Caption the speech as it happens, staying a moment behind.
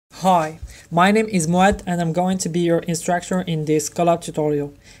Hi, my name is Mouad and I'm going to be your instructor in this Colab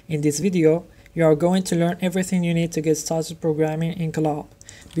tutorial. In this video, you are going to learn everything you need to get started programming in Colab.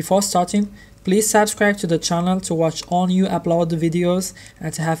 Before starting, please subscribe to the channel to watch all new uploaded videos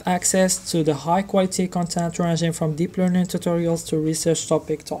and to have access to the high quality content ranging from deep learning tutorials to research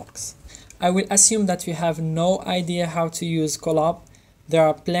topic talks. I will assume that you have no idea how to use Colab. There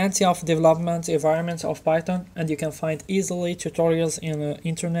are plenty of development environments of Python and you can find easily tutorials in the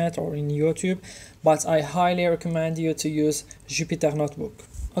internet or in YouTube, but I highly recommend you to use Jupyter Notebook.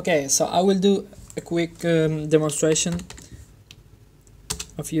 Okay, so I will do a quick demonstration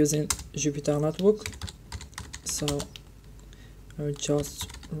of using Jupyter Notebook. So I will just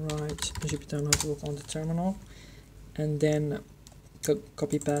write Jupyter Notebook on the terminal and then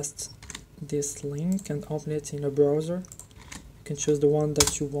copy paste this link and open it in a browser. You can choose the one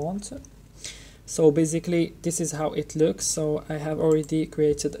that you want. So basically this is how it looks. So I have already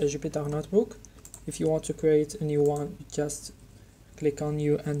created a Jupyter Notebook. If you want to create a new one, just click on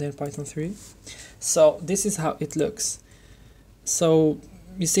new and then Python 3. So this is how it looks. So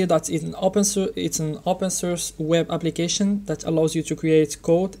you see that it's an open source web application that allows you to create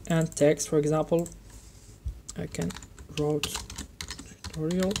code and text. For example, I can write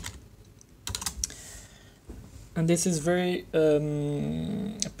tutorial. And this is very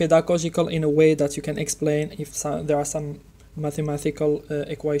pedagogical in a way that you can explain if there are some mathematical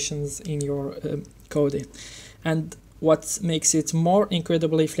equations in your coding. And what makes it more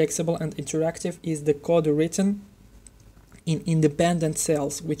incredibly flexible and interactive is the code written in independent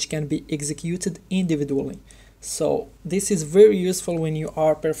cells, which can be executed individually. So this is very useful when you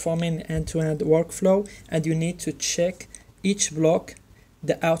are performing end-to-end workflow and you need to check each block,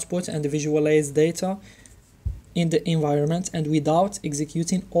 the output and the visualized data in the environment and without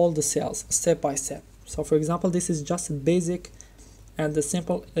executing all the cells step by step. So for example, this is just a basic and a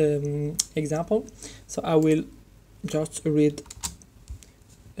simple example. So I will just read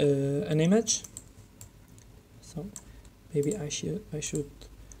an image. So maybe I should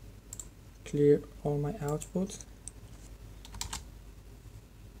clear all my output.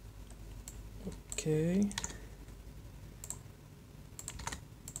 Okay.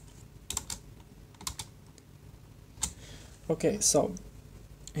 Okay, so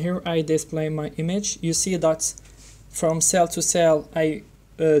here I display my image. You see that from cell to cell,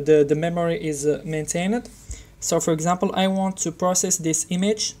 the memory is maintained. So for example, I want to process this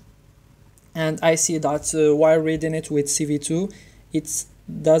image, and I see that while reading it with CV2, it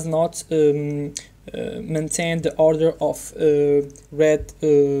does not maintain the order of red,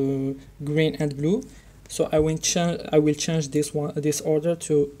 green, and blue. So I will change this order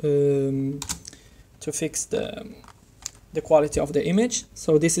to fix the quality of the image.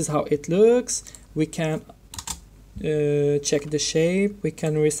 So this is how it looks. We can check the shape, we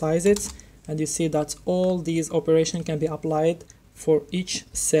can resize it, and you see that all these operations can be applied for each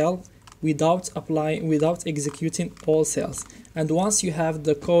cell without executing all cells. And once you have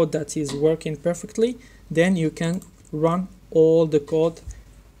the code that is working perfectly, then you can run all the code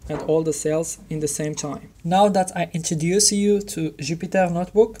and all the cells in the same time. Now that I introduce you to Jupyter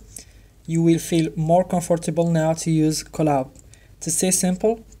Notebook, you will feel more comfortable now to use Colab. To say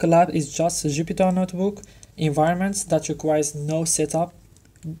simple, Colab is just a Jupyter Notebook environment that requires no setup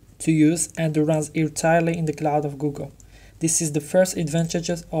to use and runs entirely in the cloud of Google. This is the first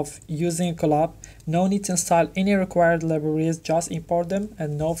advantages of using Colab. No need to install any required libraries, just import them,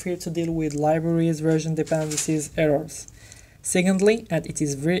 and no fear to deal with libraries, version dependencies, errors. Secondly, and it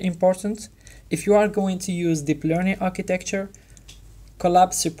is very important, if you are going to use deep learning architecture,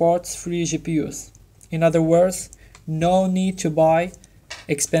 Colab supports free GPUs. In other words, no need to buy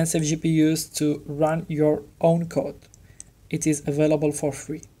expensive GPUs to run your own code. It is available for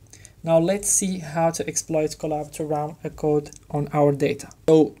free. Now let's see how to exploit Colab to run a code on our data.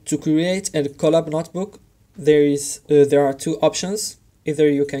 So to create a Colab notebook, there are two options. Either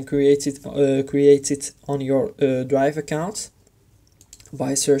you can create it on your Drive account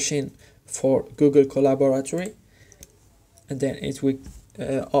by searching for Google Collaboratory, and then it will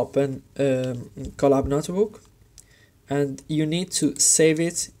open Colab notebook, and you need to save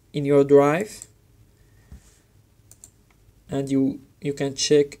it in your Drive, and you can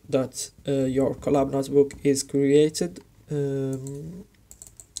check that your Colab notebook is created in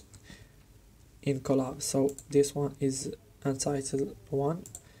Colab. So this one is untitled one,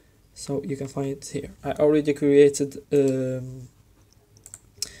 so you can find it here. I already created a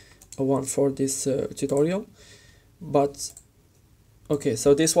one for this tutorial, but okay,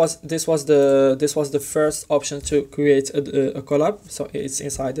 so this was the first option to create a Colab. So it's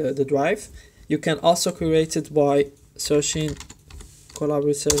inside the Drive. You can also create it by searching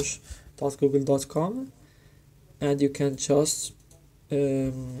collabresearch.google.com, and you can just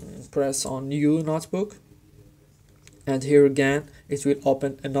press on new notebook, and here again it will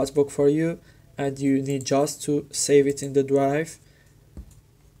open a notebook for you, and you need just to save it in the drive.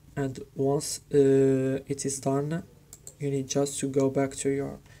 And once it is done, you need just to go back to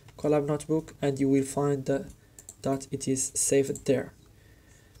your Colab notebook, and you will find that it is saved there.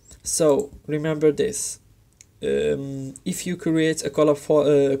 So remember this, if you create a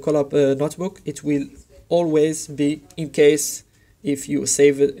Colab notebook, it will always be, in case if you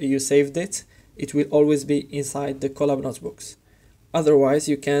saved it, it will always be inside the Colab notebooks. Otherwise,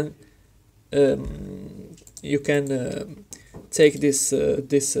 you can take this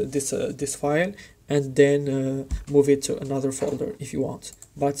file and then move it to another folder if you want.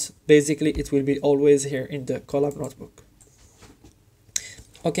 But basically, it will be always here in the Colab notebook.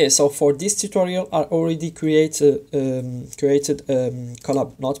 Okay, so for this tutorial, I already created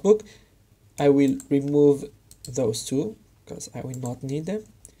Colab notebook. I will remove those two because I will not need them.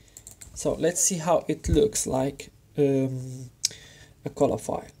 So let's see how it looks like a Colab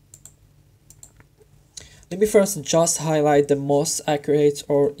file. Let me first just highlight the most accurate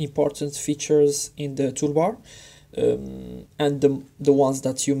or important features in the toolbar, and the ones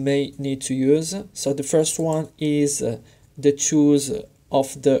that you may need to use. So the first one is the choose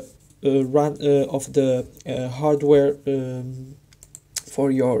of the hardware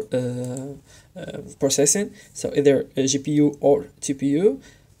for your processing. So either a GPU or TPU.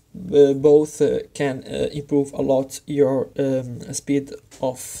 Both can improve a lot your speed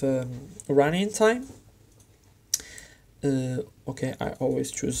of running time. Okay, I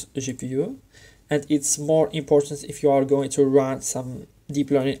always choose a GPU, and it's more important if you are going to run some deep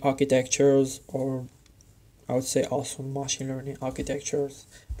learning architectures, or I would say also machine learning architectures,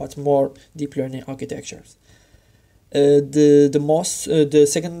 but more deep learning architectures. The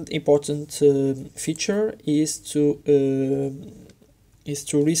second important feature is to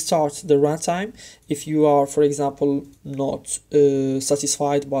restart the runtime if you are, for example, not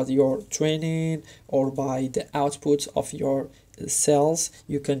satisfied by your training or by the output of your cells.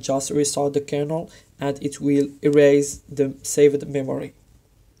 You can just restart the kernel and it will erase the saved memory.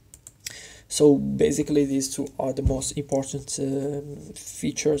 So basically these two are the most important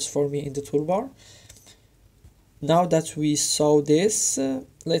features for me in the toolbar. Now that we saw this,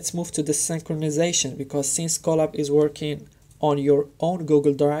 let's move to the synchronization, because since Colab is working on your own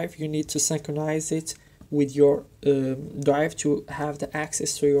Google Drive, you need to synchronize it with your drive to have the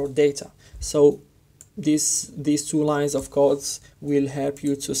access to your data. So these two lines of codes will help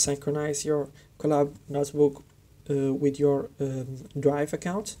you to synchronize your Colab notebook with your Drive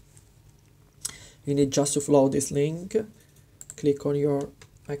account. You need just to follow this link, click on your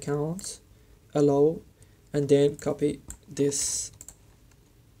account, allow, and then copy this,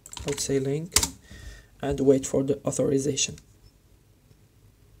 I would say, link, and wait for the authorization.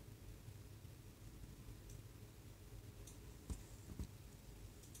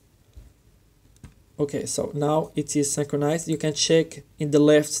 Okay, so now it is synchronized. You can check in the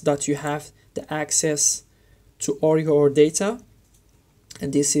left that you have the access to all your data,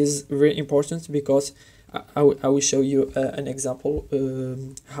 and this is very important because I will show you an example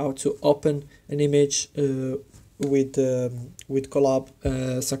how to open an image with Colab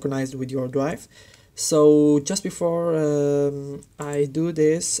synchronized with your drive. So just before I do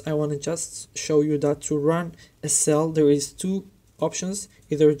this, I want to just show you that to run a cell there is two options.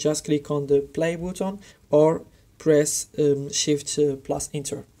 Either just click on the play button or press shift plus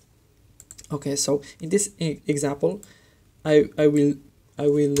enter. Okay, so in this example I will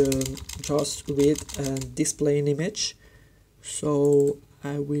just read and display an image. So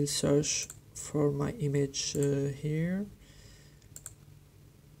I will search for my image here.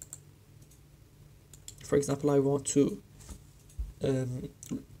 For example, I want to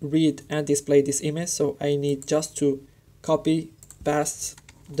read and display this image, so I need just to copy past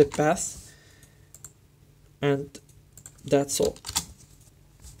the path, and that's all.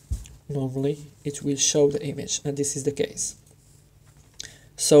 Normally it will show the image, and this is the case.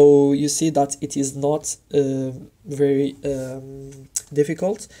 So you see that it is not very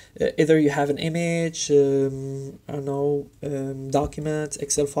difficult. Either you have an image, I don't know, document,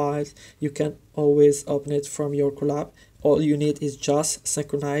 Excel files, you can always open it from your Colab. All you need is just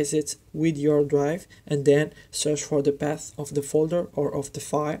synchronize it with your drive and then search for the path of the folder or of the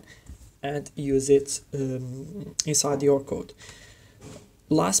file and use it inside your code.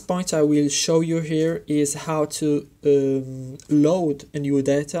 Last point I will show you here is how to load a new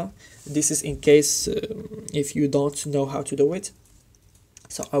data. This is in case if you don't know how to do it.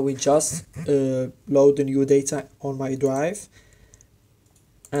 So I will just load the new data on my drive,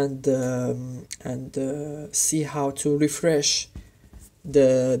 and see how to refresh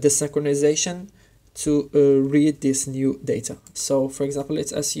the synchronization to read this new data. So for example,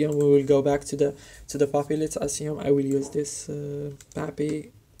 let's assume we will go back to the puppy. Let's assume I will use this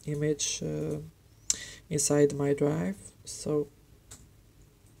puppy image inside my drive. So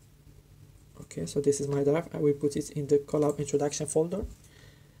okay, so this is my drive. I will put it in the Colab introduction folder,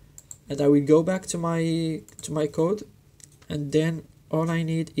 and I will go back to my code, and then all I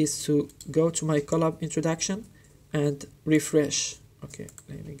need is to go to my Colab introduction and refresh. Okay,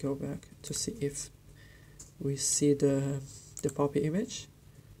 let me go back to see if we see the puppy image.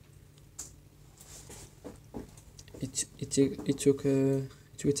 It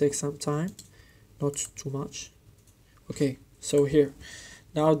will take some time, not too much. Okay, so here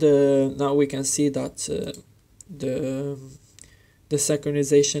now we can see that the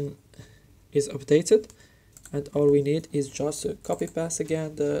synchronization is updated, and all we need is just copy paste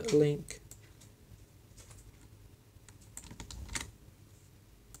again the link,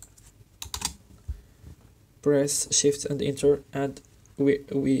 press shift and enter, and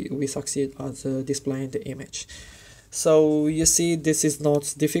we succeed at displaying the image. So you see, this is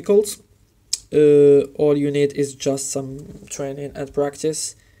not difficult. All you need is just some training and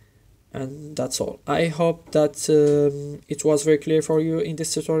practice, and that's all. I hope that it was very clear for you in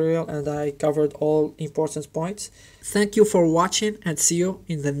this tutorial, and I covered all important points. Thank you for watching, and see you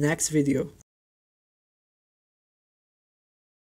in the next video.